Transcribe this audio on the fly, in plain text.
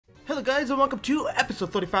Hello guys and welcome to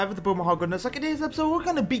episode 35 of the Pokemon HeartGold Nuzlocke. In today's episode we're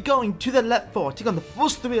going to be going to the Elite Four, take on the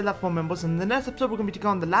first 3 Elite Four members, and in the next episode we're going to be taking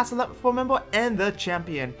on the last Elite Four member and the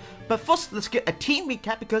champion. But first let's get a team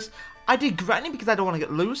recap because I did grinding because I don't want to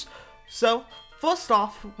get lose. So first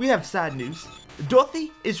off, we have sad news.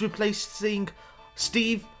 Dorothy is replacing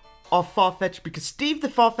Steve of Farfetch because Steve the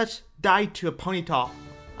Farfetch died to a Ponyta.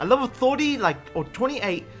 A level 30 or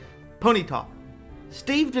 28 Ponyta.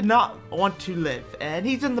 Steve did not want to live, and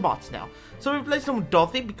he's in the bots now. So we replaced him with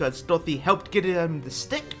Dorothy because Dorothy helped get him the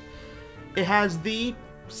stick. It has the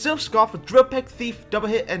Silph Scarf with Drill Peck, Thief, Double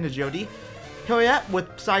Hit, and Agility. Harriet with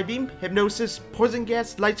Psy Beam, Hypnosis, Poison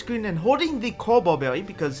Gas, Light Screen, and holding the Cobalt Berry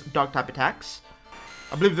because Dark type attacks.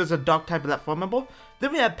 I believe there's a Dark type of that form member.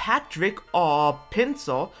 Then we have Patrick or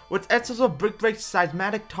Pinsel with Exorcism, Brick Break,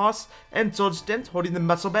 Seismatic Toss, and Sword Stance, holding the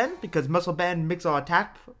Muscle Band because Muscle Band makes our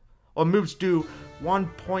attack or moves do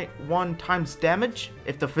 1.1 times damage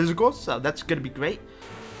if they're physical, so that's gonna be great.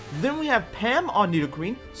 Then we have Pam on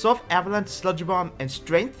Nidoqueen, Soft Avalanche, Sludge Bomb, and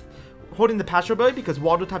Strength, holding the Pastoral Berry because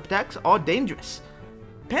water type attacks are dangerous.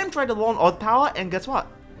 Pam tried to learn Earth Power, and guess what?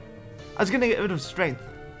 I was gonna get rid of Strength,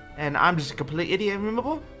 and I'm just a complete idiot.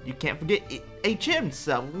 Remember, you can't forget HM,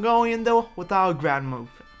 so we're going in there with our ground move.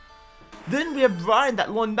 Then we have Brian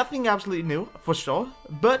that learned nothing absolutely new for sure,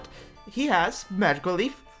 but he has Magical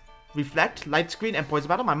Leaf, Reflect, Light Screen, and Poison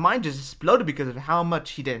Battle. My mind just exploded because of how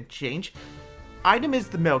much he didn't change. Item is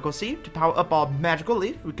the Miracle Seed to power up our Magical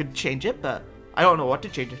Leaf. We could change it, but I don't know what to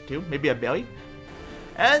change it to. Maybe a berry.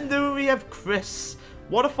 And then we have Chris.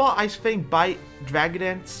 Waterfall, Ice Fang, Bite, Dragon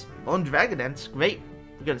Dance. On Dragon Dance, great.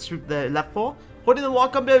 We're gonna sweep the left 4. Holding the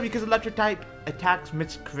Walk-On Berry because Electric type attacks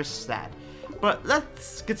makes Chris sad. But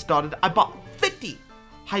let's get started. I bought 50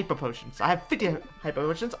 Hyper Potions. I have 50 Hyper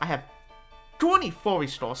Potions. I have 24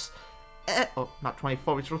 restores. Not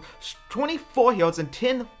 24 restores. 24 heals and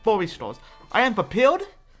 10 full restores. I am prepared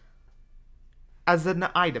as an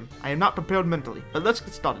item. I am not prepared mentally. But let's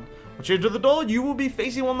get started. Once you enter the door, you will be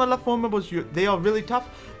facing one of the left 4 members. They are really tough.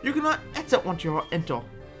 You cannot exit once you enter.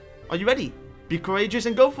 Are you ready? Be courageous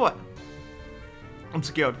and go for it. I'm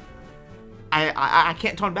scared. I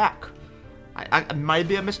can't turn back.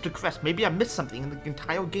 Maybe I missed a crest. Maybe I missed something in the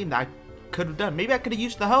entire game that I could have done. Maybe I could have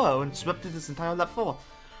used the Ho-Oh and swept this entire left 4.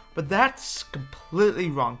 But that's completely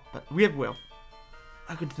wrong. But we have Will.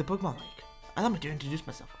 Welcome to the Pokemon League. Allow me to introduce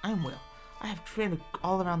myself. I am Will. I have trained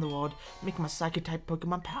all around the world, making my Psychic type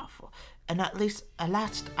Pokemon powerful. And at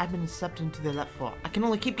last, I've been accepted into the Elite Four. I can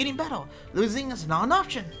only keep getting better. Losing is not an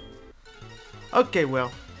option. Okay, Will.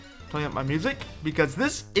 Turning up my music because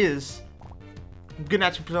this is. I'm gonna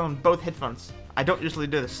actually put on both headphones. I don't usually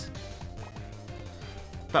do this.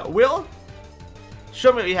 But Will,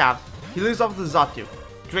 show me what you have. He leads off with the Xatu.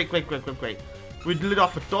 Great. We lead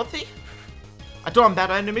off with Dorothy. I told him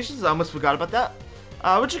battle animations, I almost forgot about that.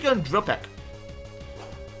 We're just gonna Drill Peck.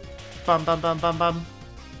 Bum.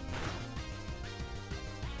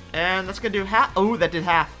 And that's gonna do half. Oh, that did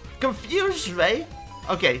half. Confused Ray.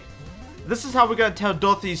 Okay, this is how we're gonna tell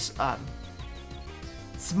Dorothy's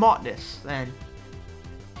smartness and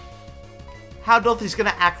how Dorothy's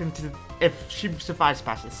gonna act if she survives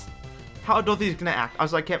past this. How Dorothy's gonna act.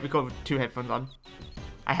 Also, I can't record with 2 headphones on.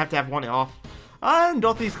 I have to have one off. And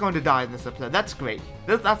Dorothy's going to die in this episode. That's great.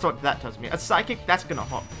 That's what that tells me. A Psychic, that's gonna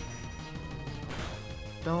hurt.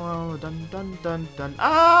 Dun.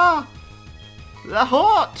 Ah! That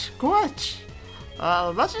hurt! Quit!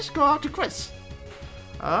 Let's just go out to Chris.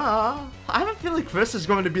 I have a feeling Chris is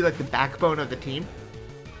going to be like the backbone of the team.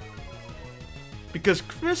 Because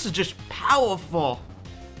Chris is just powerful.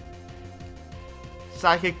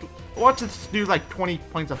 Psychic, watch this do like 20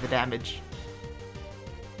 points of the damage.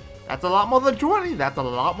 That's a lot more than 20. That's a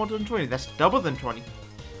lot more than 20. That's double than 20.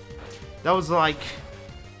 That was like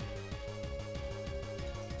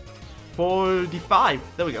 45.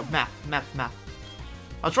 There we go. Math. I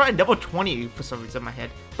was trying double 20 for some reason in my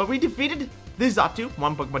head. But we defeated the Xatu.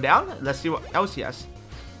 1 Pokemon down. Let's see what else he has.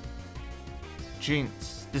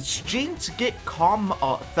 Jinx. Does Jinx get Calm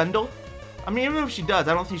or Thunder? I mean, even if she does,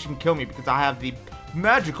 I don't think she can kill me because I have the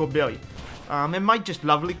Magical Berry. It might just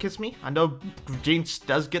Lovely Kiss me. I know Jinx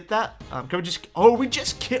does get that. Can we just... Oh, we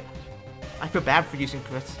just kill... I feel bad for using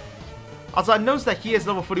Chris. Also, I noticed that he has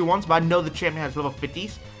level 41s, but I know the champion has level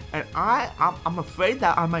 50s. And I'm afraid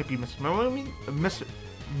that I might be misremembering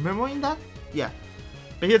that? Yeah.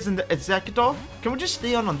 But here's in the Executor. Can we just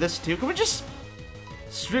stay on this too? Can we just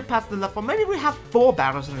strip past the left 4? Maybe we have 4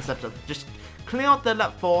 battles in this episode. Just clear out the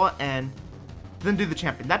left 4 and then do the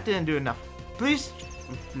champion. That didn't do enough. Please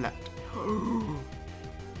reflect.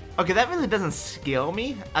 Okay, that really doesn't scale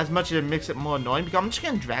me as much as it makes it more annoying because I'm just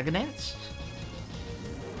gonna Dragon Dance.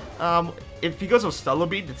 If he goes with Stellar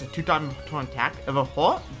Bead, it's a 2-time turn attack of a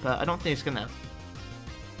Heart, but I don't think it's gonna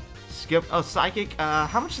skip. Oh, Psychic.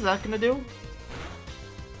 How much is that gonna do?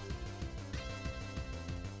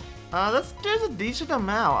 There's a decent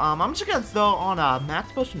amount. I'm just gonna throw on a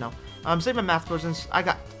Max Potion now. Save my Max Potions. I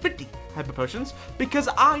got 50 Hyper Potions because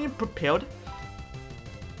I am prepared.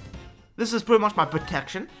 This is pretty much my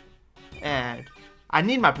protection, and I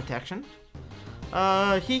need my protection.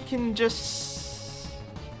 He can just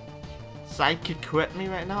Psychic crit me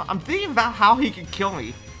right now. I'm thinking about how he can kill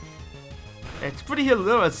me. It's pretty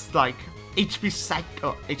hilarious, like HP Psych.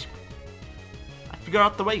 Oh, HP. I figured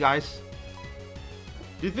out the way, guys.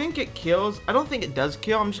 Do you think it kills? I don't think it does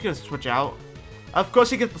kill. I'm just gonna switch out. Of course,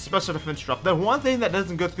 he gets the special defense drop. The one thing that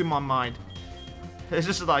doesn't go through my mind is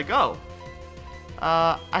just like, oh,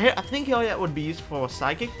 I think Heliot would be used for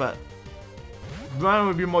Psychic, but Bruno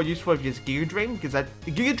would be more useful if he gets Giga Drain, because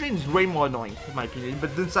Giga Drain is way more annoying in my opinion.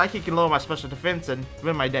 But then Psychic can lower my special defense and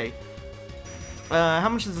ruin my day. How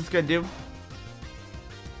much is this gonna do?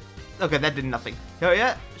 Okay, that did nothing.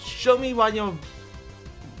 Heliot, show me why you're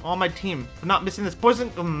on my team for not missing this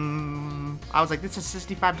poison. I was like, this is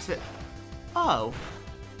 65%. Oh,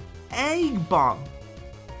 Egg Bomb.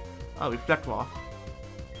 Oh, Reflect Wall.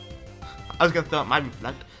 I was gonna throw out my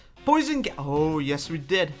Reflect. Poison. Oh, yes, we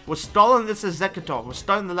did. We're stalling this Executor. We're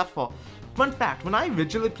starting the left foot. Fun fact: when I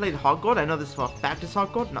originally played HeartGold, I know this for a fact is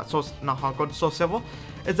HeartGold, not HeartGold, Soul Silver.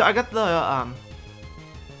 Is that I got the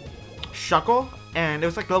Shuckle, and it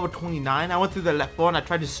was like level 29. I went through the left foot and I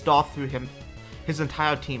tried to stall through him, his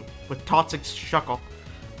entire team with Toxic Shuckle.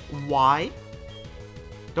 Why?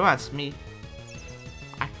 Don't ask me.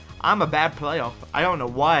 I'm a bad player. I don't know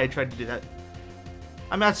why I tried to do that.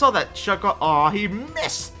 I mean, I saw that Shuckle. Oh, he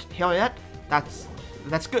missed. Hell yeah.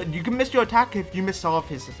 That's good. You can miss your attack if you miss all of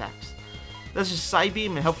his attacks. Let's just Side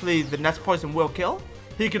Beam, and hopefully the next poison will kill.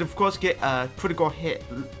 He could, of course, get a critical hit.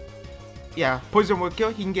 Yeah, poison will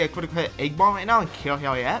kill. He can get a critical hit Egg Bomb right now and kill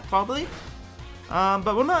Hell yeah, probably.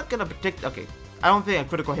 But we're not gonna predict. Okay, I don't think a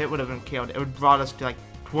critical hit would have been killed. It would brought us to like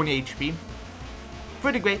 20 HP.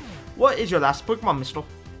 Pretty great. What is your last Pokemon, Mr.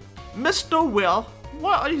 Mr. Will?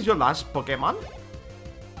 What is your last Pokemon?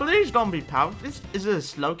 Please don't be powerful. Is it a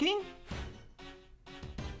Slowking?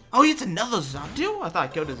 Oh, it's another Xatu? I thought I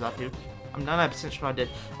killed a Xatu. I'm 99% sure I did.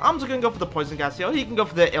 I'm just gonna go for the Poison Gas here. He can go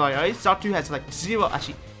for the LIA. Xatu has like 0,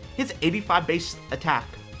 actually, his 85 base attack,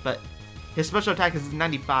 but his special attack is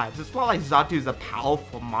 95. So it's not like Xatu is a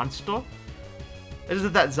powerful monster. It is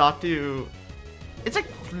that Xatu, it's like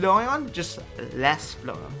Flareon, just less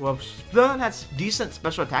Flareon. Well, Flareon has decent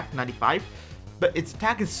special attack, 95. But its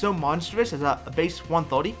attack is so monstrous as a base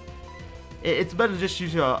 130. It's better to just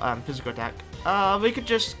use your physical attack. We could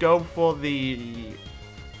just go for the...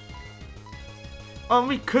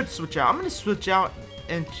 we could switch out. I'm going to switch out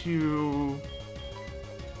into...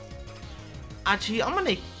 Actually, I'm going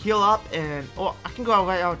to heal up and... Or I can go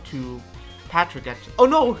right out to Patrick, actually. Oh,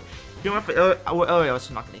 no! He went for earlier, it's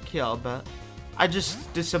not going to kill, but... I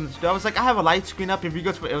just did something to do. I was like, I have a light screen up. If he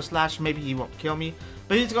goes for Air Slash, maybe he won't kill me.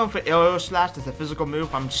 But he's going for Air Slash. That's a physical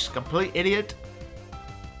move. I'm just a complete idiot.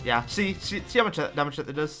 Yeah, see how much damage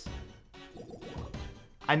that does?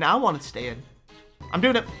 I now want to stay in. I'm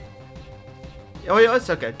doing it. Oh yeah, it's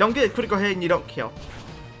okay. Don't get a critical hit and you don't kill.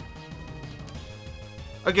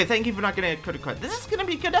 Okay, thank you for not getting a critical hit. This is gonna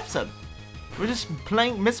be a good episode. We're just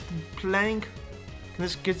misplaying. Can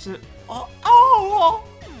this get it? Oh!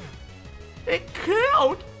 It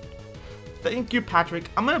killed! Thank you, Patrick.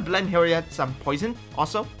 I'm gonna blame Harriet some poison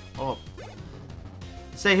also. Oh.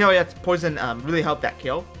 Say Harriet's poison really helped that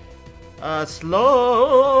kill. Slow.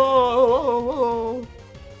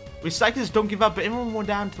 Recyclers don't give up, but everyone went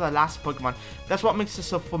down to the last Pokemon. That's what makes us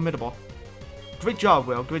so formidable. Great job,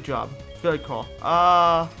 Will. Good job. Very cool.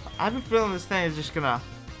 I have a feeling this thing is just gonna...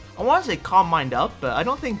 I want to say calm mind up, but I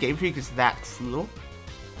don't think Game Freak is that slow.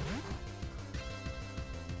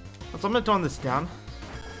 So I'm gonna tone this down.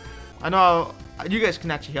 I know you guys can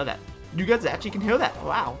actually hear that. You guys actually can hear that.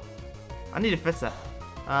 Wow. I need to fix that.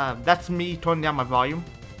 That's me toning down my volume.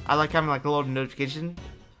 I like having like a little notification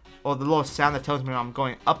or the little sound that tells me I'm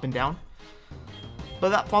going up and down. But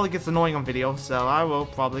that probably gets annoying on video, so I will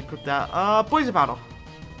probably quit that. Poison Battle.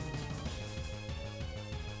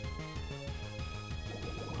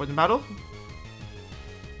 Poison Battle.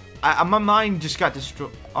 My mind just got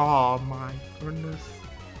destroyed. Oh my goodness.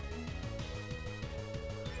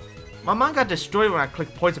 My mind got destroyed when I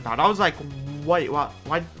clicked Poison Powder. I was like, wait, what?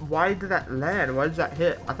 Why did that land? Why did that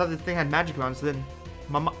hit? I thought this thing had magic rounds, so then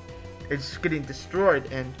it's getting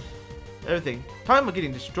destroyed and everything. Talking about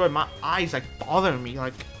getting destroyed, my eyes like bothering me,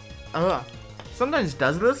 like, Sometimes it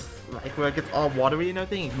does this, like where it gets all watery and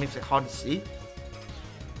everything, it makes it hard to see.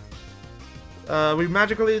 We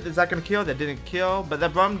magically, is that gonna kill? That didn't kill, but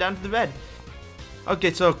that brought him down to the red.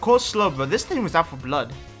 Okay, so cold slow, bro. This thing was out for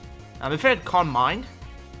blood. If it had calm mind,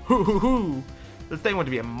 this thing would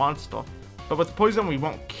be a monster. But with poison, we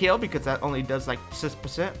won't kill because that only does like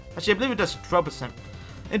 6%. Actually, I believe it does 12%.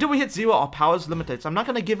 Until we hit 0, our power is limited. So I'm not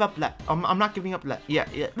gonna give up left. I'm not giving up left. Yeah,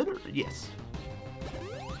 yes.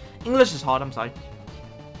 English is hard. I'm sorry.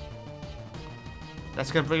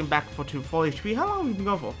 That's gonna bring him back for to full HP. How long have we been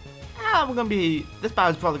going for? We're gonna be. This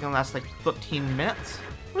battle is probably gonna last like 13 minutes,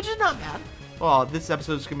 which is not bad. Well, this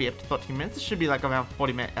episode is gonna be up to 13 minutes. It should be like around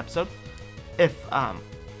 40-minute episode. If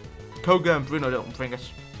Koga and Bruno don't bring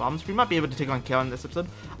us problems, we might be able to take on Kale in this episode.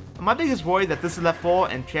 My biggest worry that this left 4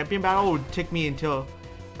 and champion battle would take me until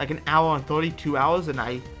like an hour and 32 hours, and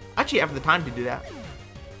I actually have the time to do that.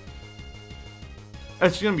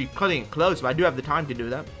 It's gonna be cutting it close, but I do have the time to do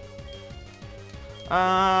that.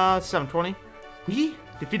 720. We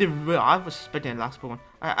defeated Will. I was expecting the last one.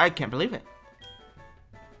 I can't believe it.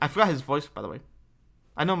 I forgot his voice, by the way.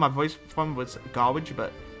 I know my voice form was garbage,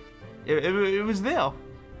 but it was there.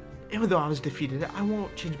 Even though I was defeated, I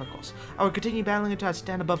won't change my course. I will continue battling until I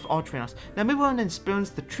stand above all trainers. Now move on and experience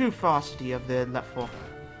the true ferocity of the left 4.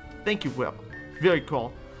 Thank you, Will. Very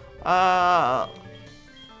cool.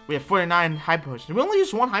 We have 49 hyper potions. We only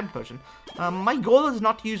use 1 hyper potion. My goal is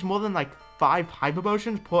not to use more than like 5 hyper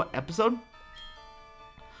potions per episode.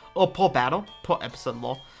 Or per battle. Per episode,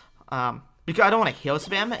 lol. Because I don't want to heal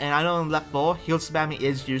spam, and I know in left 4, heal spamming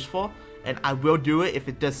is useful. And I will do it if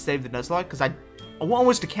it does save the Nuzlocke, because I want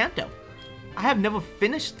was the Kanto. I have never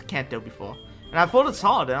finished the Kanto before. And I thought it's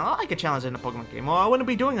hard, and I like a challenge in a Pokemon game, or I wouldn't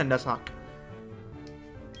be doing a Nuzlocke.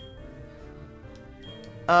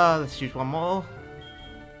 Let's use one more.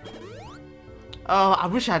 Oh, I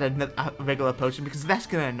wish I had a regular potion, because that's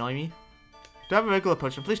gonna annoy me. Do I have a regular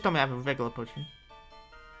potion? Please tell me I have a regular potion.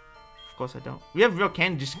 Of course I don't. We have real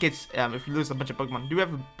candy just in case if we lose a bunch of Pokemon. Do we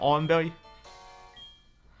have a Almond Berry?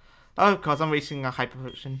 Oh, of course, I'm wasting a hyper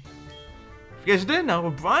potion. If you guys didn't know,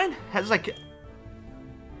 Brian has like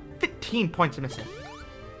 15 points missing.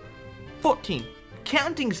 14.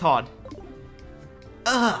 Counting's hard.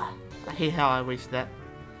 Ugh. I hate how I waste that.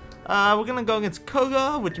 We're gonna go against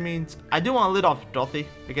Koga, which means I do want to lead off Dorothy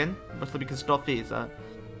again, mostly because Dorothy is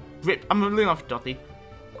rip. I'm leading off Dorothy.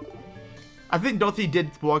 I think Dorothy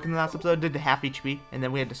did work in the last episode, did the half HP, and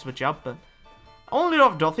then we had to switch out, but I want to lead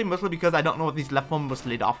off Dorothy mostly because I don't know what these left one was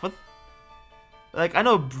lead off with. Like, I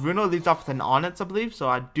know Bruno leads off with an Onyx, I believe, so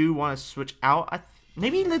I do want to switch out.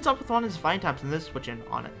 Maybe he leads off with one of his fine types and then switch in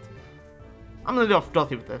Onyx. I'm going to lead off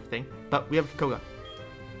Dorothy with everything, but we have Koga.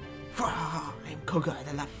 I am Koga at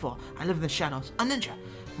the left 4. I live in the shadows, a ninja.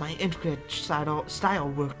 My intricate style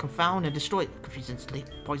will confound and destroy confusing sleep,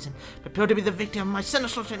 poison. Prepare to be the victim of my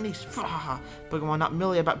sinister techniques. Pokemon not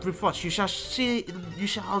merely about brute force. You shall see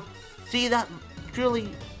that truly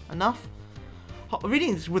enough.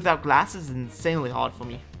 Reading without glasses is insanely hard for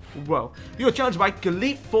me. Whoa. You are challenged by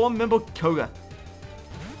Elite 4 member Koga.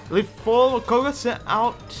 Elite 4 Koga sent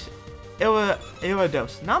out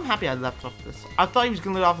Irados. Now I'm happy I left off this. I thought he was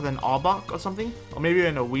going to lead off with an Arbok or something. Or maybe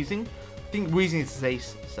even a Weezing. I think Weezing is his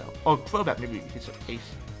ace. So. Or Crobat maybe he's an ace.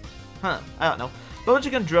 Huh. I don't know. But we're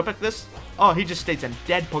just going to drill pick this. Oh, he just stays in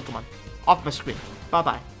dead Pokemon. Off my screen.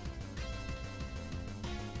 Bye-bye.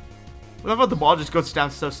 I love how the ball just goes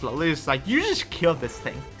down so slowly. It's like, you just killed this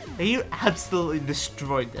thing. And you absolutely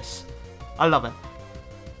destroyed this. I love it.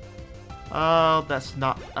 Oh, that's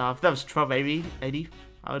not... if that was 1280,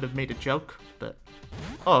 I would have made a joke. But...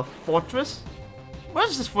 Oh, Fortress? What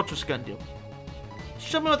is this Fortress gonna do?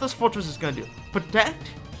 Show me what this Fortress is gonna do. Protect?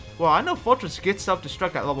 Well, I know Fortress gets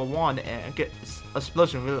self-destruct at level 1 and gets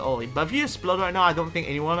Explosion really early. But if you explode right now, I don't think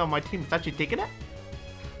anyone on my team is actually taking it.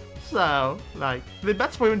 So, like, the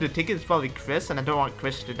best way to take it is probably Chris, and I don't want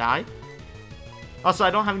Chris to die. Also, I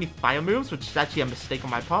don't have any fire moves, which is actually a mistake on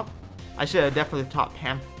my part. I should have definitely taught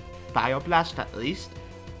Pam Fire Blast at least.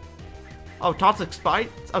 Oh, Toxic Spite?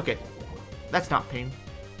 Okay, that's not pain.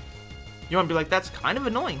 You want to be like, that's kind of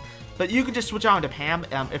annoying. But you can just switch out into Pam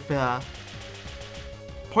if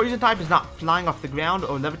Poison type is not flying off the ground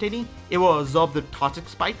or levitating. It will absorb the Toxic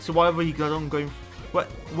Spite, so whatever he's going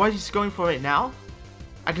for right now,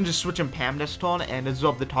 I can just switch in Pam this turn and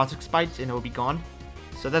absorb the Toxic Spites and it will be gone.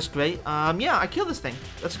 So that's great. Yeah, I killed this thing.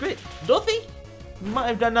 That's great. Dorothy, you might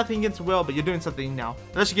have done nothing against Will, but you're doing something now.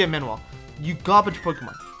 Let's get Manuel. You garbage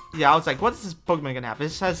Pokemon. Yeah, I was like, what's this Pokemon gonna have?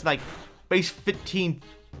 This has like base 15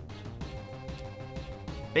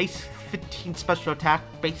 special attack,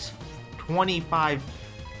 base 25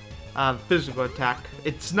 physical attack.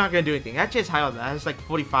 It's not gonna do anything. Actually, it's higher than that. It's like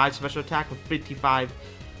 45 special attack with 55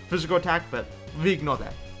 physical attack, but we ignore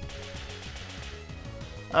that.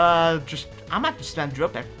 I'm about to spam drill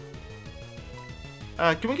deck.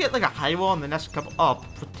 Can we get like a high roll on the next couple? Oh,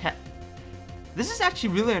 protect. This is actually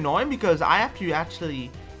really annoying because I have to actually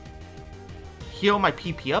heal my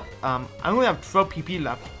PP up. I only have 12 PP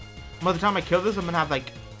left. By the time I kill this, I'm gonna have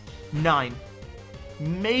like 9,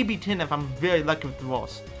 maybe 10 if I'm very lucky with the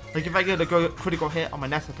rolls. Like if I get a critical hit on my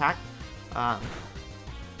next attack, I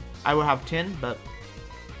will have 10. But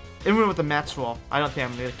even with the max roll, I don't think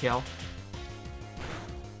I'm gonna kill.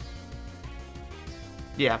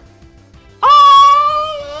 Yeah.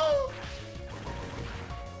 Oh!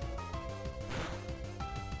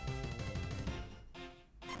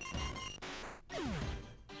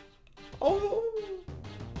 Oh!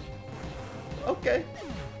 Okay.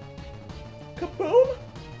 Kaboom!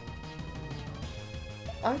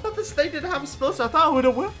 I thought this thing didn't have a spell, so I thought I would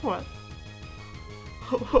have went for it.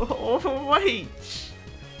 Oh, wait.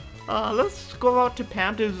 Let's go out to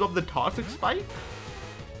Pam to absorb the toxic spike.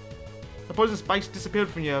 The poison spikes disappeared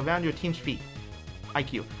from you around your team's feet.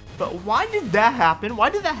 IQ. But why did that happen? Why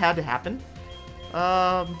did that have to happen?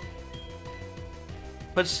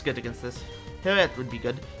 Let's just get against this. Harriet would be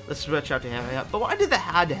good. Let's switch out to Harriet. But why did that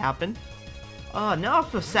have to happen? Now I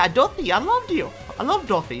feel sad. Dorothy, I loved you. I love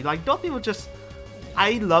Dorothy. Like, Dorothy was just...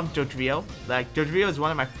 I love Dodrio. Like, Dodrio is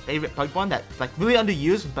one of my favorite Pokemon that's, like, really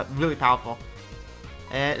underused, but really powerful.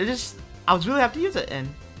 And it just... I was really happy to use it, and...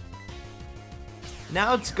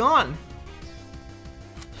 now it's gone.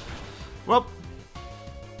 Well...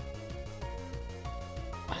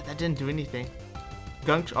 that didn't do anything.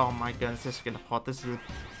 Gunk... oh my goodness, this is gonna hurt. This is a...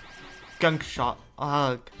 gunk shot.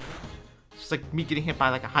 Ugh. It's like me getting hit by,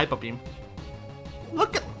 like, a hyper beam.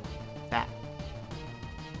 Look at that.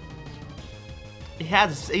 It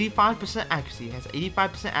has 85% accuracy. It has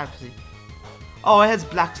 85% accuracy. Oh, it has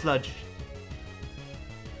Black Sludge.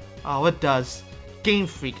 Oh, it does. Game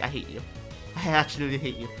Freak, I hate you. I actually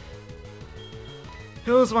hate you.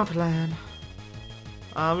 Here's my plan.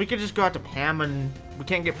 We could just go out to Pam and we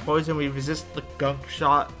can't get poisoned. We resist the gunk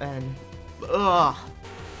shot and... ugh.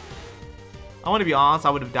 I want to be honest,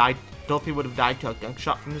 I would have died. Dorothy would have died to a gunk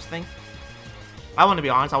shot from this thing. I want to be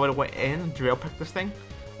honest, I would have went in and drill picked this thing.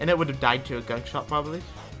 And it would have died to a gunk shot probably.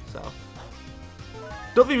 So...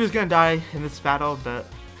 Dorothy was gonna die in this battle, but...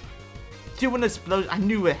 see, when explosion, I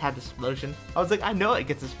knew it had explosion. I was like, I know it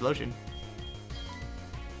gets explosion.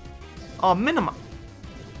 Oh, minimum.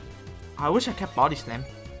 I wish I kept Body Slam.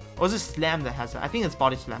 Or is it Slam that has it? I think it's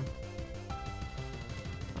Body Slam.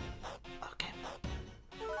 Okay.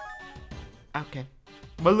 Okay.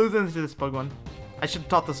 We're losing to this Pokemon. I should have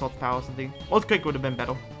taught this Earth Power or something. Earthquake would have been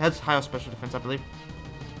better. It has higher special defense, I believe.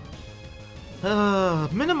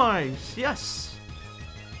 Minimize! Yes!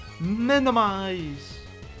 Minimize!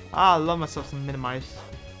 Ah, I love myself some minimize.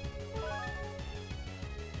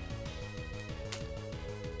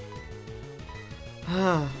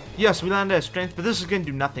 Yes, we landed at strength, but this is gonna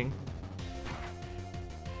do nothing.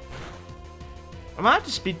 I'm gonna have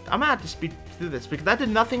to speed through this because that did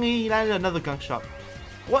nothing and he landed another gunk shot.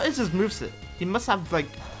 What is his moveset? He must have like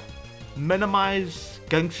minimize,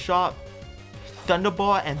 gunk shot,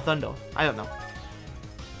 thunderbolt, and thunder. I don't know.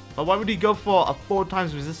 But why would he go for a 4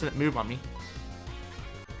 times resistant move on me?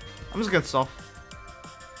 I'm just gonna solve.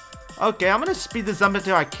 Okay, I'm gonna speed this up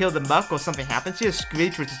until I kill the muck or something happens. He has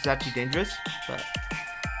Screech, which is actually dangerous, but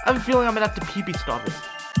I have a feeling I'm gonna have to PB start this.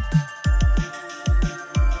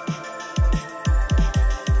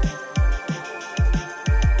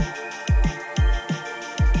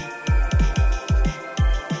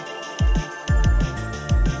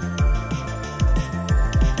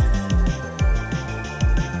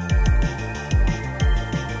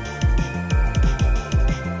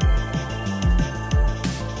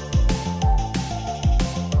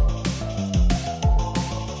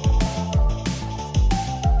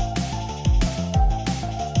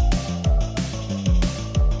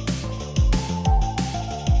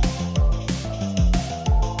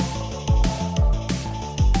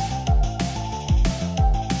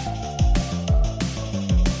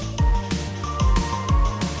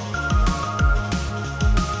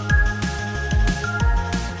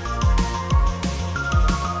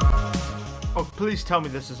 Please tell me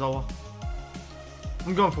this is over.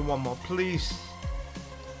 I'm going for one more, please.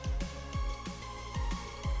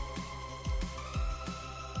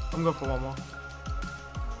 I'm going for one more.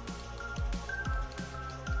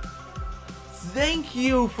 Thank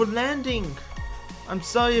you for landing. I'm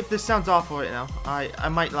sorry if this sounds awful right now. I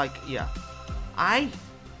might like, yeah. I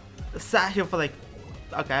sat here for like,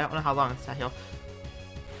 okay, I don't know how long I sat here.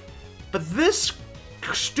 But this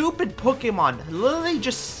stupid Pokemon literally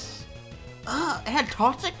just it had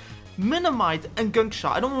Toxic, Minimize, and Gunk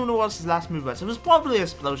Shot. I don't even know what his last move was. It was probably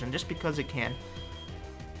Explosion, just because it can.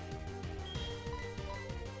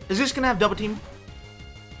 Is this gonna have Double Team?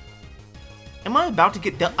 Am I about to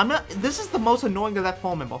get I'm not. This is the most annoying of that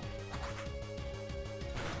phone member.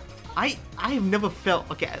 I have never felt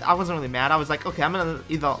okay. I wasn't really mad. I was like, okay, I'm gonna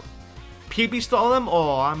either PB stall him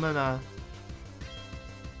or I'm gonna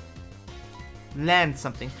land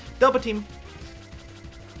something. Double Team.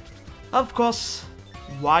 Of course.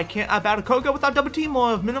 Why can't I battle Koga without Double Team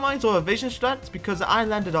or Minimize or Evasion strats? Because I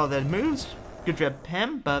landed all their moves. Good job,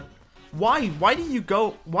 Pam. But why? Why do you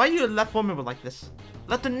go? Why are you a left phone member like this?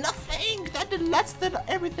 That did nothing. That did less than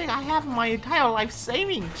everything I have in my entire life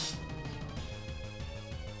savings.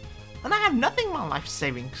 And I have nothing in my life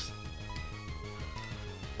savings.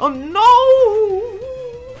 Oh no!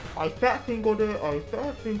 I fat fingered it. I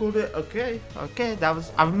fat fingered it. Okay, okay. That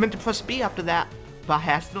was. I meant to press B after that, but I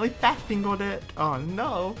accidentally fat fingered it. Oh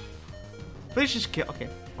no! Please just kill. Okay,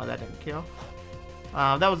 well that didn't kill.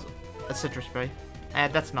 That was a citrus spray.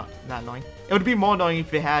 And that's not that annoying. It would be more annoying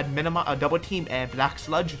if it had Double Team and Black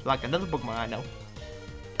Sludge, like another Pokemon I know.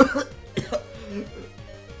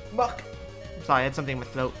 Muck. Sorry, I had something in my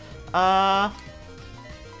throat. I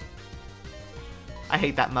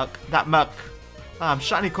hate that Muck. That Muck.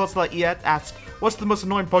 Shiny Corsola EX asks, what's the most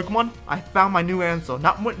annoying Pokemon? I found my new answer.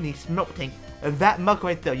 Not Whitney's Milk Tank. That Muck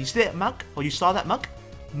right there. You see that Muck? Or you saw that Muck?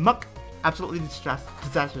 Muck. Absolutely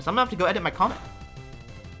disastrous. I'm gonna have to go edit my comment.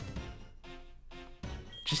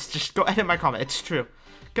 Just go edit my comment. It's true.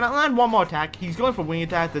 Can I land one more attack? He's going for wing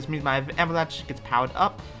attack. This means my avalanche gets powered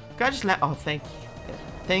up. Can I just land? Oh, thank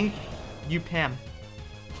you, Pam.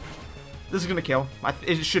 This is gonna kill.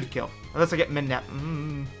 It should kill. Unless I get min damage.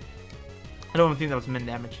 I don't even think that was min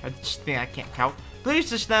damage. I just think I can't count. Please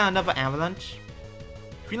just land another avalanche.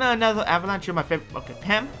 If you land another avalanche, you're my favorite. Okay,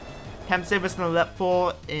 Pam. Pam saved us in the left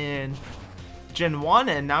 4 in Gen 1,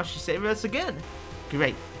 and now she saved us again.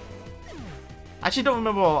 Great. I actually don't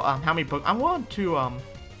remember how many Pokemon. I want to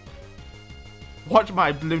watch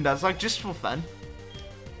my Blue Nuzlocke just for fun,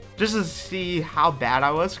 just to see how bad I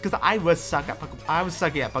was, because I was sucking at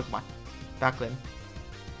Pokemon back then.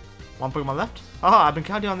 One Pokemon left. Oh, I've been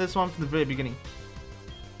counting on this one from the very beginning.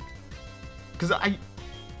 Because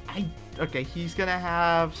okay, he's gonna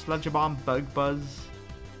have Sludge Bomb, Bug Buzz,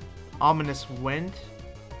 Ominous Wind.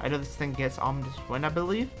 I know this thing gets Ominous Wind, I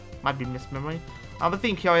believe. Might be mismemory. I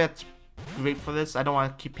think Kyoriat's great for this. I don't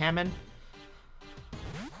want to keep Pam in.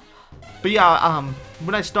 But yeah,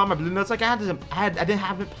 when I started my Blue Notes, like I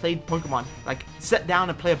haven't played Pokemon, like sit down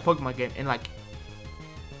and play a Pokemon game in like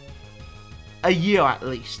a year at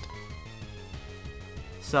least.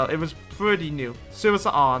 So it was pretty new. So it was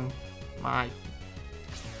on my.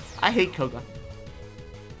 I hate Koga.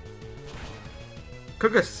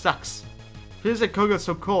 Koga sucks. Feels like Koga's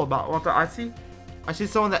so cool about what I see. I see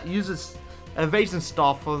someone that uses Evasion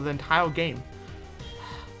Star for the entire game.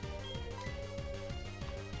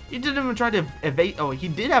 He didn't even try to evade. Oh, he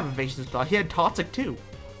did have Evasion Star. He had Toxic too.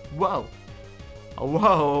 Whoa. Oh,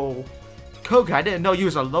 whoa. Koga, I didn't know you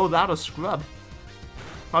was a low level scrub.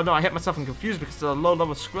 Oh no, I hit myself and confused because it's a low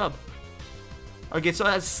level scrub. Okay, so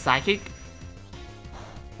that's Psychic.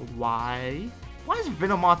 Why? Why is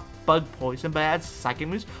Venomoth Bug Poison but it has Psychic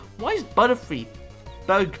moves? Why is Butterfree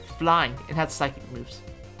Bug Flying and has Psychic moves?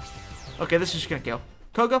 Okay, this is just gonna kill.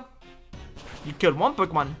 Koga, you killed one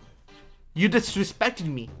Pokemon. You disrespected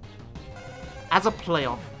me as a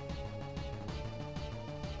player.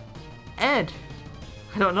 And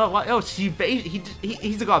I don't know why. Oh,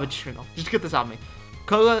 he's a garbage criminal. Just get this out of me.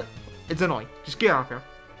 Koga, it's annoying. Just get out of here.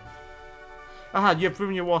 Aha, you have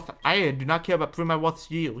proven your worth. I do not care about proving my worth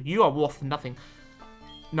to you. You are worth nothing.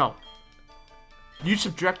 No. You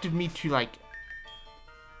subjected me to like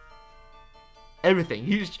everything.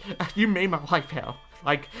 You made my life hell.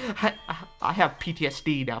 Like I have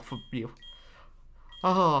PTSD now from you.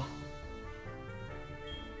 Oh.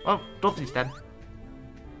 Oh, Dorothy's dead.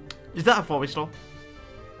 Is that a 4-way stall?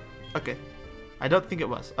 Okay. I don't think it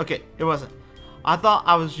was. Okay, it wasn't. I thought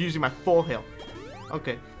I was using my full heal.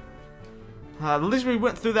 Okay. At least we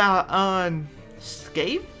went through that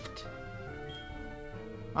unscathed.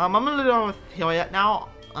 I'm gonna lead on with Hilliard now.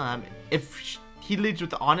 If he leads with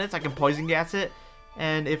the Honest, I can poison gas it.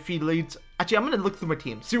 And if he leads, actually, I'm gonna look through my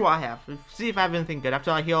team, see what I have, see if I have anything good after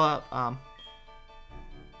I heal up.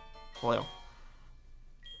 Foil.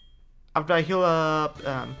 After I heal up,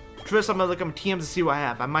 first I'm gonna look at my teams to see what I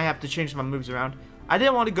have. I might have to change my moves around. I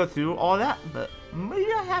didn't want to go through all that, but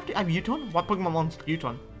maybe I have to. I have U-Turn. What Pokemon learns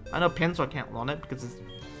U-Turn? I know Pinsir can't learn it because it's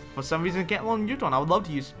for some reason can't learn U-turn. I would love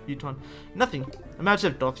to use U-turn. Nothing.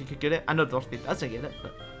 Imagine if Dorothy could get it. I know Dorothy doesn't get it,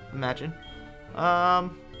 but imagine.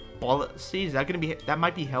 Bullet Seed, is that gonna be, that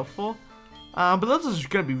might be helpful. But this is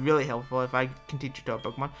gonna be really helpful if I can teach it to a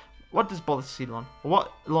Pokemon. What does Bullet Seed learn?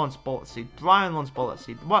 What learns Bullet Seed? Brian learns Bullet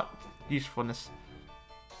Seed. What usefulness?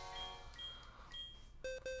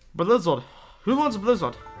 Blizzard. Who learns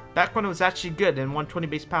Blizzard? Back when it was actually good and 120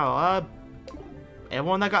 base power.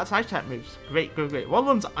 Everyone that got side type moves. Great, great, great. What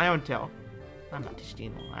learns Iron Tail? I'm not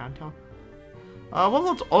teaching Iron Tail. What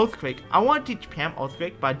learns Earthquake? I want to teach Pam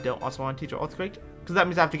Earthquake, but I don't also want to teach her Earthquake. Because that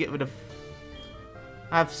means I have to get rid of...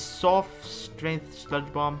 I have Soft, Strength,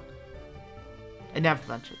 Sludge Bomb, and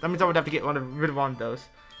Avalanche. That means I would have to get rid of one of those.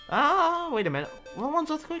 Wait a minute. What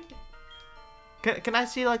one's Earthquake? Can I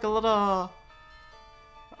see like a little...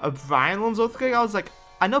 A Brian learns Earthquake? I was like,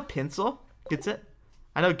 I know Pinsel gets it.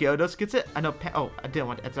 I know Gyarados gets it. I know oh, I didn't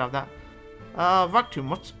want to enter out that. Rock Tomb,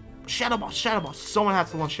 what's... Shadow Ball, Shadow Ball. Someone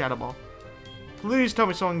has to learn Shadow Ball. Please tell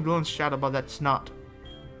me someone learns Shadow Ball that's not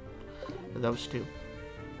those two.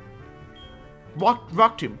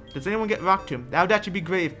 Rock Tomb. Does anyone get Rock Tomb? That would actually be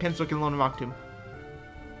great if Pencil can learn Rock Tomb.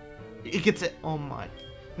 It gets it. Oh my.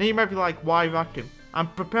 Now you might be like, why Rock Tomb? I'm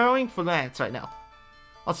preparing for Lance right now.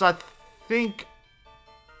 Also, I think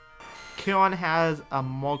Kion has a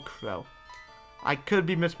Murkrow. I could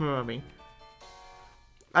be misremembering.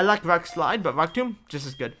 I like Rock Slide, but Rock Tomb, just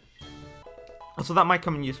as good. Also, that might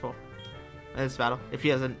come in useful in this battle. If he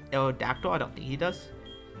has an Aerodactyl, I don't think he does.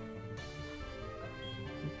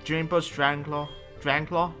 Drain Punch, Dragon Claw,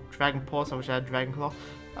 Dragon Pulse, I wish I had Dragon Claw.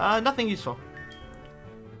 Nothing useful.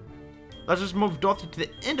 Let's just move Dorothy to the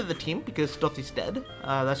end of the team because Dorothy's dead.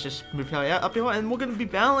 Let's just move Helia up here and we're going to be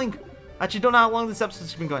battling. I actually don't know how long this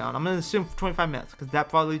episode's been going on. I'm going to assume for 25 minutes because that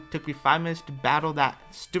probably took me 5 minutes to battle that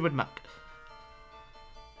stupid muck.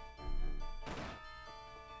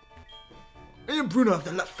 I am Bruno of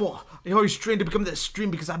the Left 4. I always trained to become the extreme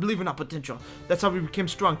because I believe in our potential. That's how we became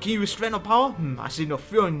strong. Can you restrain our power? I see no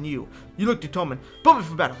fear in you. You look determined. Prepare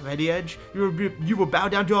for battle. Ready, Edge? You will bow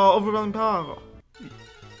down to our overwhelming power.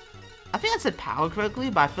 I think I said power correctly,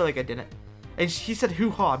 but I feel like I didn't. And he said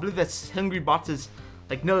hoo-ha. I believe that's Hungry Bots'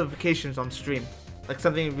 like notifications on stream. Like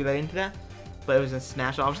something relating to that. But it was in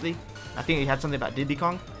Smash, obviously. I think he had something about Diddy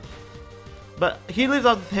Kong. But he lives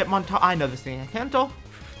on Hitmontop. I know this thing. I can't tell.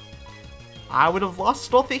 I would have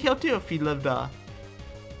lost Dorothy here too if he lived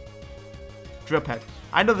Driphead.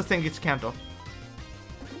 I know this thing gets Kanto.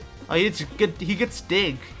 Oh, he gets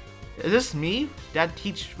Dig. Is this me? Dad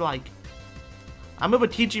teach like I'm over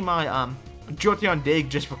teaching my Jolteon Dig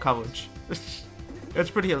just for coverage. It's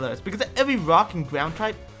pretty hilarious because every rock and ground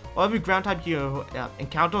type, or every ground type you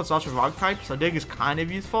encounter is also rock type, so Dig is kind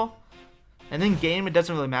of useful. And then game, it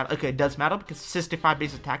doesn't really matter. Okay, it does matter because 65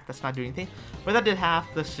 base attack, that's not doing anything. But that did half.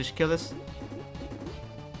 Let's just kill this.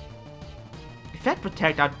 If I'd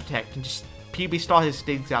protect, I'd protect and just PB star his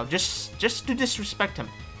things out. Just to disrespect him.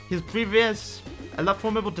 His previous left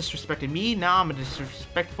 4 member disrespected me. Now I'm a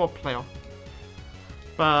disrespectful player.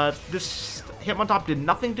 But this Hitmontop did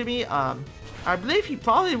nothing to me. I believe he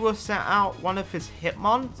probably will send out one of his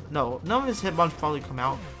Hitmons. No, none of his Hitmons probably come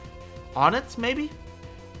out. Onyx, maybe?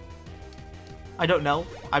 I don't know.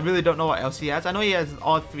 I really don't know what else he has. I know he has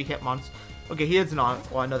all 3 Hitmons. Okay, he has an Onyx.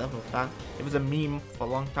 Oh, I know that for a fact. It was a meme for a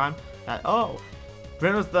long time. That, oh,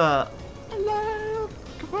 Bruno's the...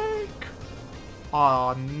 Quake.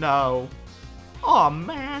 Oh, no. Oh,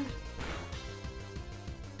 man.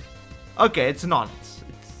 Okay, it's an Onyx.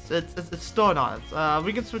 It's still an Onyx.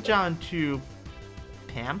 We can switch on to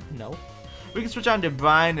Pam. No. We can switch on to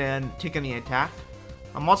Brian and take any attack.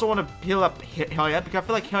 I also want to heal up Harriet because I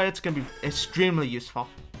feel like Harriet's going to be extremely useful.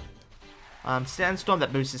 Sandstorm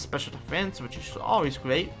that boosts his special defense, which is always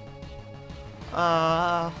great.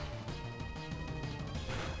 I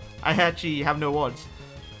actually have no words.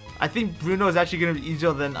 I think Bruno is actually going to be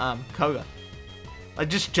easier than Koga. Like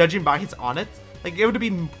just judging by his Onyx, like it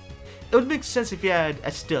would make sense if he had a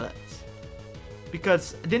Steelix.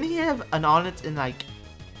 Because didn't he have an Onyx in like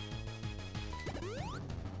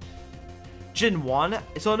Gen 1,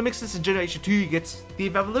 so it makes sense in Generation 2 he gets the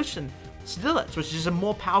Evolution Steelix, which is a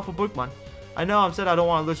more powerful Pokemon. I know I've said I don't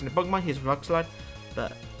want to listen to Pokemon, he's Rock Slide,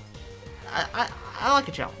 but I like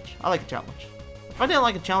a challenge. I like a challenge. If I didn't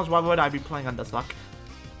like a challenge, why would I be playing on Nuzlocke?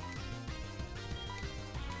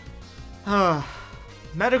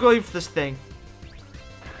 Medical Leaf for this thing.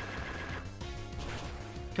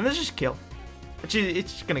 Can this just kill? Actually,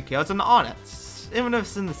 it's just gonna kill. It's an Onyx. Even if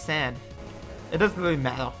it's in the sand, it doesn't really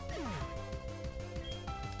matter.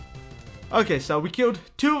 Okay, so we killed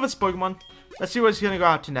 2 of his Pokemon. Let's see what he's gonna go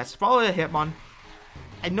out to next. Probably a Hitmon.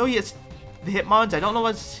 I know he has the Hitmons. I don't know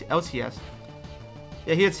what else he has.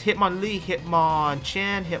 Yeah, he has Hitmonlee,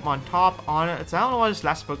 Hitmonchan, Hitmontop, Honor. So I don't know what his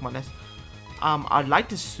last Pokemon is. I'd like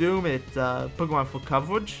to assume it's Pokemon for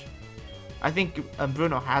coverage. I think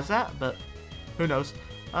Bruno has that, but who knows?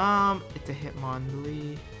 It's a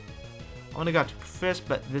Hitmonlee. I want to go to Chris,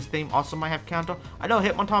 but this thing also might have Kanto. I know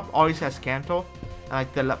Hitmontop always has Kanto. And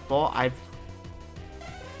like the left 4, I've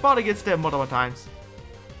fought against it multiple times.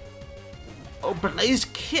 Oh, Blaze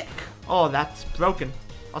Kick! Oh, that's broken.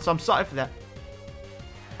 Also, I'm sorry for that.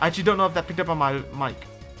 I actually don't know if that picked up on my mic,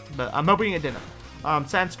 but I'm hoping it didn't.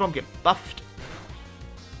 Sandstorm get buffed.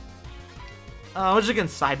 We're just gonna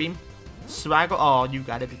Psybeam. Swaggle. Oh, you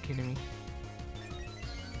gotta be kidding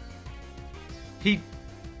me.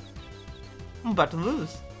 I'm about to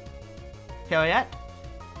lose. Hell yeah.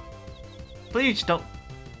 Please don't.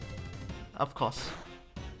 Of course.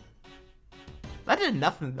 That did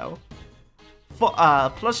nothing though. For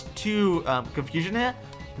 +2 confusion here,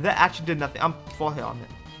 that actually did nothing. I'm full heal on it.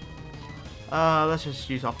 Let's just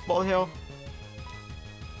use our full heal.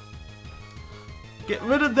 Get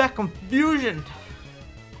rid of that confusion.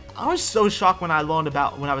 I was so shocked when I learned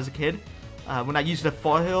about when I was a kid. When I used the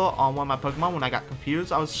full heal on one of my Pokemon when I got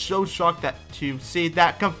confused. I was so shocked to see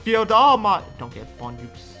that confused. Oh my! Don't get bond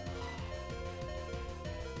dupes.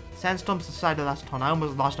 Sandstorm decided last turn. I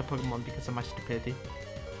almost lost a Pokemon because of my stupidity.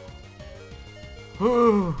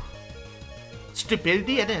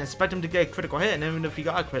 Stupidity? I didn't expect him to get a critical hit, and even if he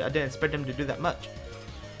got a crit, I didn't expect him to do that much.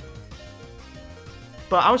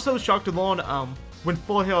 But I was so shocked to learn when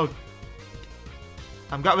full heal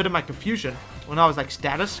got rid of my confusion when I was like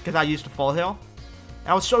status because I used the full heal. And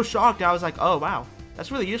I was so shocked. I was like, oh wow,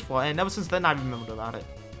 that's really useful. And ever since then, I remembered about it.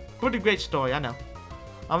 Pretty great story, I know.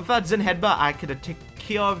 If I had Zen Headbutt, I could have taken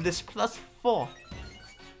care of this +4. Or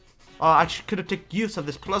I could have taken use of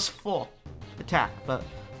this +4 attack. But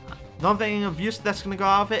the only thing of use that's going to go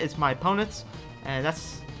out of it is my opponent's. And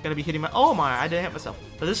that's going to be hitting my... Oh my, I didn't hit myself.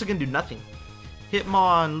 But this is going to do nothing.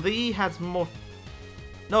 Hitmonlee has more...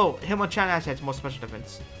 No, Hitmonchan actually has more special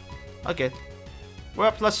defense. Okay. We're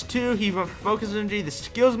at +2. He went Focus Energy. This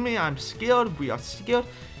skills me. I'm skilled. We are skilled.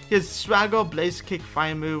 His Swaggle, Blaze Kick,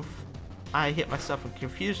 Fire Move. I hit myself with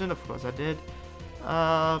Confusion. Of course I did.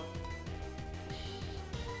 I'm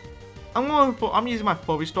using my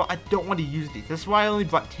full restore. I don't want to use these. That's why I only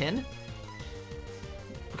brought 10.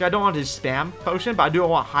 Because I don't want to spam potion, but I do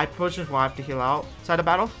want high potions where I have to heal out outside of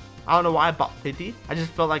battle. I don't know why I bought 50. I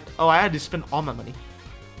just felt like, oh, I had to spend all my money.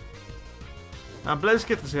 Now,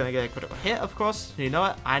 Blizzkith is going to get a critical hit, of course. You know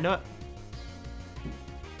it. I know it.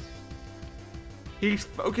 He's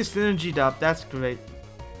focused energy up. That's great.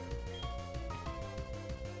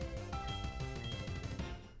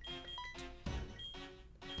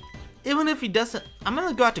 Even if he doesn't, I'm going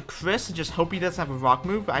to go out to Chris and just hope he doesn't have a rock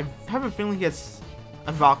move. I have a feeling he has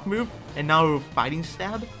a rock move and now a fighting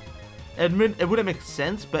stab. It wouldn't make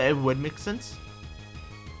sense, but it would make sense.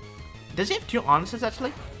 Does he have 2 Honesses,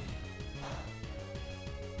 actually?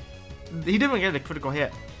 He didn't even get a critical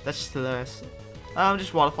hit. That's just hilarious.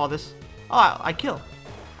 Just waterfall this. Oh, I kill.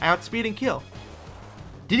 I outspeed and kill.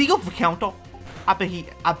 Did he go for counter? I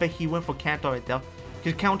bet he went for counter right there.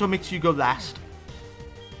 Because counter makes you go last.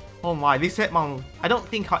 Oh my, this Hitmon... I don't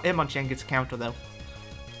think Hitmonchan gets counter though.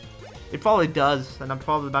 It probably does, and I'm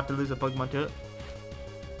probably about to lose a Pokemon to it.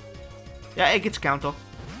 Yeah, it gets counter.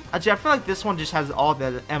 Actually, I feel like this one just has all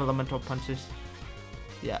the elemental punches.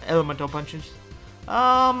 Yeah, elemental punches.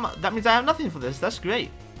 That means I have nothing for this. That's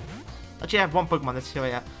great. Actually, I have one Pokemon that's here.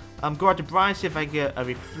 Yeah. Go out to Brian, see if I can get a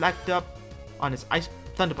Reflect Up on his Ice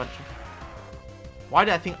Thunder Punch. Why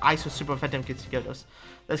did I think Ice was super effective against Gyarados?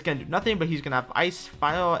 That's gonna do nothing, but he's gonna have Ice,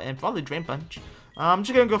 Fire, and probably Drain Punch. I'm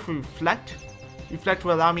just gonna go for Reflect. Reflect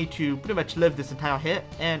will allow me to pretty much live this entire hit,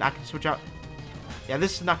 and I can switch out. Yeah,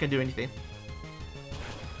 this is not gonna do anything.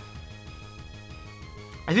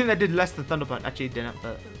 I think that did less than Thunder Punch. Actually, it didn't,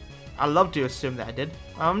 but I love to assume that I did.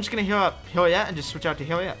 I'm just gonna heal up Hilliat and just switch out to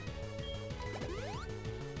Hilliat.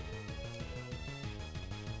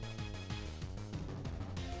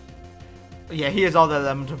 Yeah, he has all the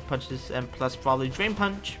elemental punches and plus probably Drain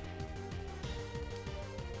Punch.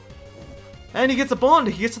 And he gets a bond.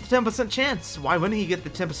 He gets a 10% chance. Why wouldn't he get the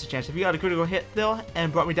 10% chance? If he got a critical hit though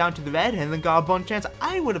and brought me down to the red and then got a bond chance,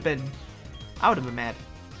 I would have been mad.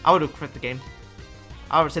 I would have quit the game.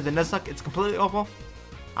 I would say the Nuzlocke, it's completely awful.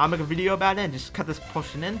 I'll make a video about it and just cut this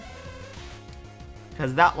portion in.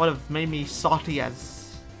 Because that would have made me salty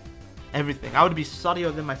as everything. I would be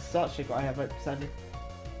saltier than my salt shaker I have right beside me.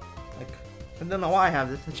 Like, I don't know why I have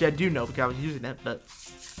this. Actually, I do know because I was using it, but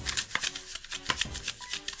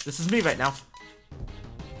this is me right now.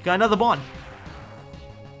 Got another bond.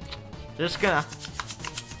 Just gonna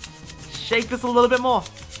shake this a little bit more.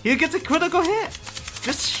 He gets a critical hit.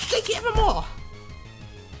 Just shake it even more.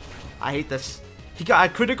 I hate this. He got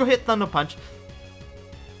a critical hit Thunder Punch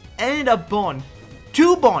and a bond.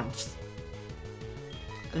 2 bonds.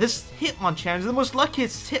 This Hitmonchan is the most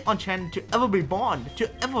luckiest Hitmonchan to ever be born, to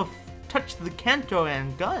ever touch the Kanto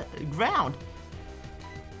and ground.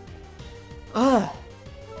 Ugh.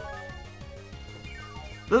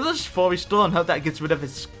 This 4 still on hope that gets rid of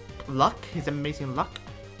his luck, his amazing luck.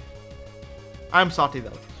 I'm salty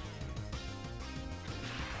though.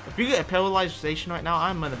 If you get a paralyzation right now,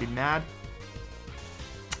 I'm gonna be mad.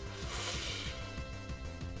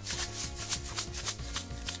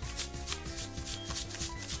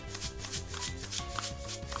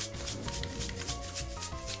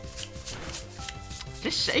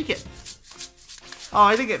 Just shake it. Oh,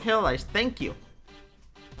 I didn't get paralyzed. Thank you.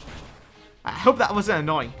 I hope that wasn't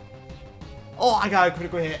annoying. Oh, I got a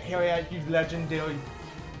critical hit. Here we are, you legendary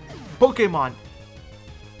Pokemon.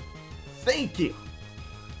 Thank you.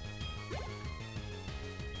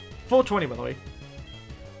 420, by the way.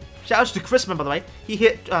 Shoutouts to Chrisman, by the way. He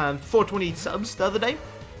hit 420 subs the other day.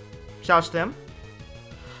 Shoutouts to him.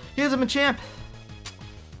 Here's a Machamp.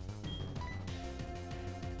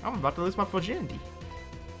 I'm about to lose my virginity.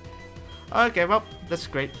 Okay, well, that's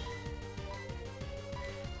great.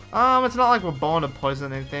 It's not like we're born to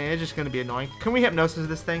poison or anything. It's just gonna be annoying. Can we hypnosis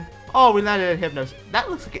this thing? Oh, we landed in hypnosis. That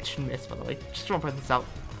looks like it should miss, by the way. Just want to point this out.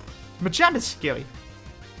 Machamp is scary.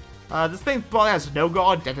 This thing probably has no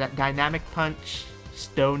guard, dynamic punch,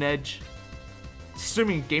 stone edge.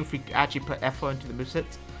 Assuming Game Freak actually put effort into the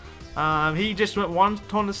movesets. He just went 1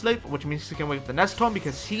 turn to sleep, which means he can wake up the next turn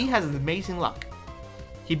because he has amazing luck.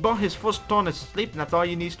 He bought his first turn to sleep, and that's all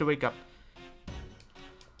he needs to wake up.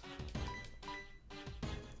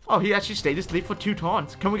 Oh, he actually stayed asleep for 2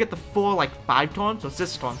 turns. Can we get the full, like, 5 turns or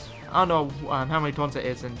 6 turns? I don't know how many turns it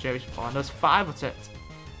is in Jerry's farm. There's 5 or 6.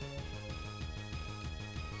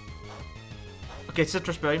 Okay,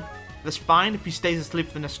 Citrus Berry. That's fine if he stays asleep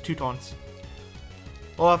for the next 2 turns.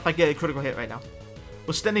 Or if I get a critical hit right now.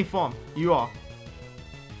 We're standing form. You are.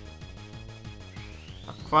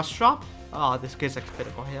 A cross drop? Oh, this gets a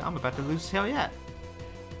critical hit. I'm about to lose hell yet.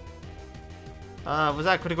 Was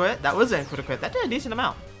that a critical hit? That wasn't a critical hit. That did a decent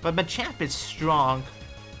amount. But Machamp is strong.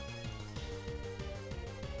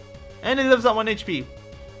 And he lives on 1 HP.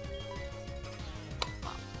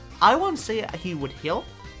 I wouldn't say he would heal.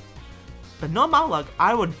 But not my luck,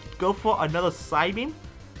 I would go for another Side Beam.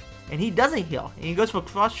 And he doesn't heal. And he goes for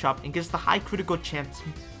Cross Chop and gets the high critical chance.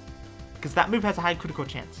 Because that move has a high critical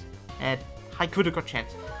chance. And high critical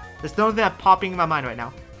chance. There's the only thing that's popping in my mind right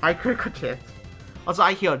now. High critical chance. Also,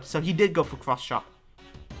 I healed, so he did go for Cross Chop.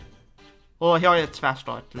 Oh, Hilliard's faster,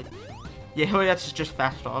 actually. Yeah, Hilliard's just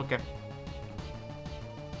faster, okay.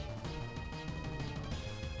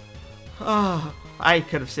 Oh, I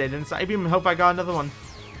could have said Inside Beam and hope I got another one.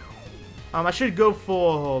 I should go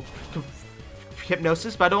for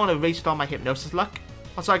Hypnosis, but I don't want to waste all my Hypnosis luck.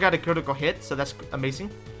 Also, I got a critical hit, so that's amazing.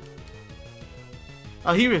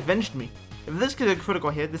 Oh, he revenged me. If this gets a critical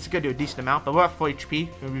hit, this is going to do a decent amount, but we're at 4 HP.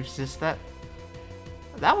 Can we resist that?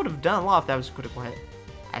 That would have done a lot if that was a critical hit,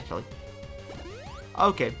 actually.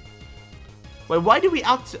 Okay. Wait, why do we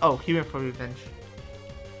oh, he went for revenge.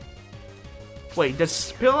 Wait,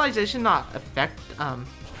 does paralyzation not affect,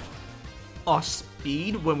 our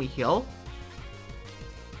speed when we heal?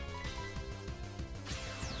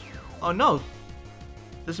 Oh no.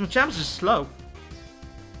 This Machamp is just slow.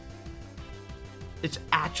 It's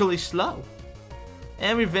actually slow.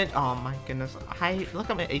 And revenge. Oh my goodness. Look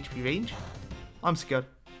at my HP range. I'm scared.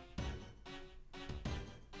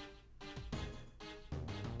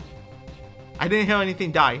 I didn't hear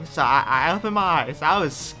anything die, so I opened my eyes. I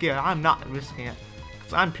was scared. I'm not risking it.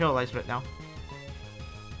 Because I'm paralyzed right now.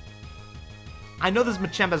 I know this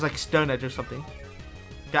Machamp has like Stone Edge or something.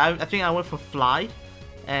 I think I went for Fly,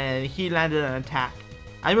 and he landed an attack.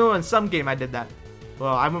 I remember in some game I did that.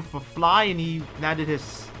 Well, I went for Fly, and he landed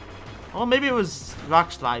his... Oh, maybe it was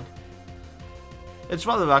Rock Slide. It's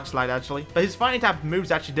rather Rock Slide, actually. But his fighting type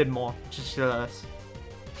moves actually did more, which is ridiculous.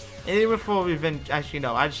 And even for revenge, actually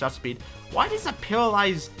no, I just outspeed. Why does a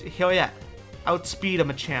paralyzed Hilliard outspeed a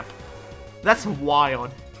Machamp? That's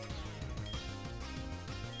wild.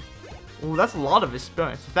 Oh, that's a lot of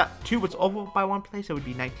experience. If that 2 was over by 1 place, it would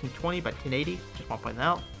be 1920 by 1080. Just want to point that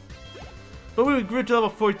out. But we grew to level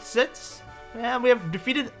 46, and we have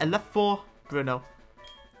defeated a left 4 Bruno.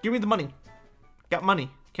 Give me the money. Got money.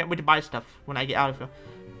 Can't wait to buy stuff when I get out of here.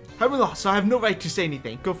 Have we lost? So I have no right to say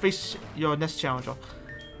anything. Go face your next challenger.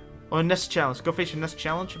 Or next challenge. Go face your next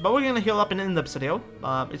challenge. But we're gonna heal up and end the episode here.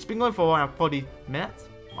 It's been going for around 40 minutes.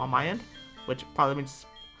 on my end, which probably means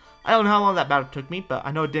I don't know how long that battle took me, but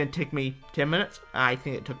I know it didn't take me 10 minutes. I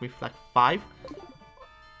think it took me like 5.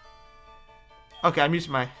 Okay, I'm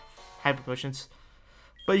using my hyper potions.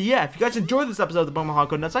 But yeah, if you guys enjoyed this episode of the Pokemon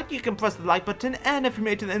HeartGold Nuzlocke, you can press the like button, and if you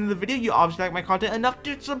made it to the end of the video, you obviously like my content enough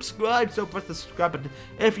to subscribe, so press the subscribe button.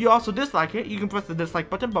 If you also dislike it, you can press the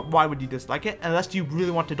dislike button, but why would you dislike it? Unless you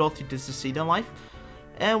really want Dorothy to succeed in life.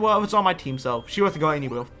 And well, it's on my team, so she wasn't going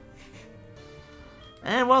anywhere.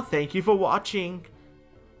 And well, thank you for watching.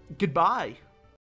 Goodbye.